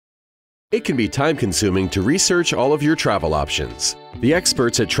It can be time-consuming to research all of your travel options. The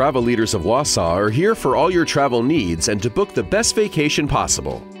experts at Travel Leaders of Wausau are here for all your travel needs and to book the best vacation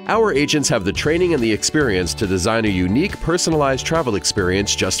possible. Our agents have the training and the experience to design a unique, personalized travel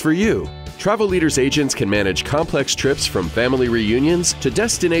experience just for you. Travel Leaders agents can manage complex trips from family reunions to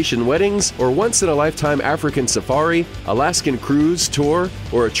destination weddings or once-in-a-lifetime African safari, Alaskan cruise, tour,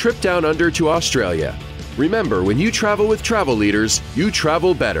 or a trip down under to Australia. Remember, when you travel with Travel Leaders, you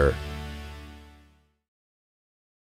travel better.